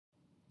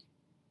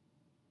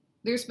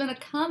There's been a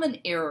common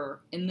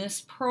error in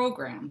this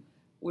program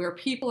where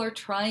people are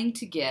trying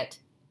to get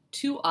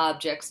two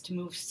objects to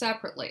move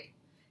separately,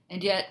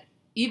 and yet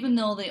even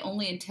though they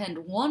only intend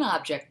one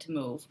object to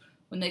move,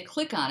 when they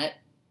click on it,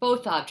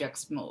 both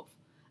objects move.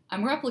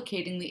 I'm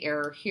replicating the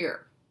error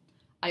here.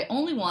 I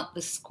only want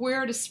the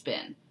square to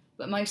spin,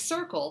 but my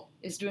circle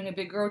is doing a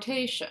big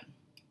rotation.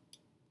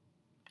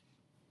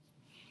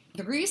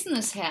 The reason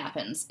this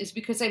happens is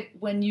because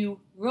when you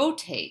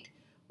rotate,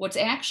 what's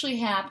actually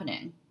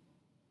happening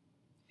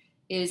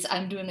is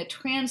I'm doing a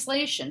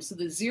translation, so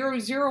the 0,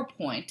 0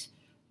 point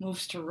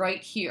moves to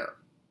right here.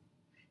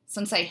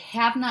 Since I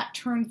have not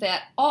turned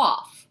that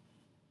off,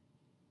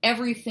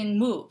 everything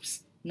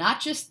moves. Not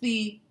just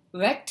the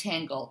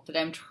rectangle that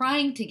I'm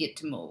trying to get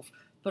to move,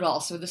 but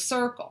also the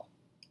circle.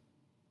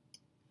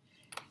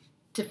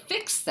 To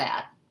fix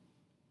that,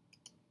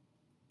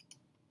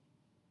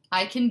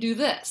 I can do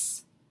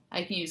this.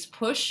 I can use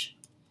push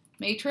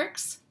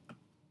matrix,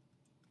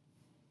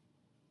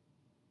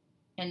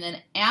 and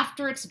then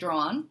after it's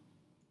drawn,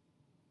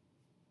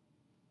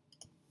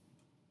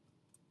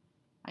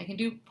 I can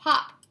do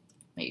pop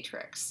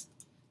matrix.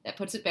 That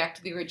puts it back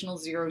to the original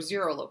 0,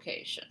 0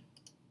 location.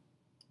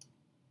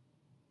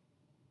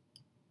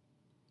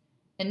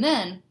 And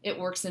then it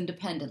works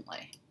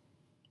independently.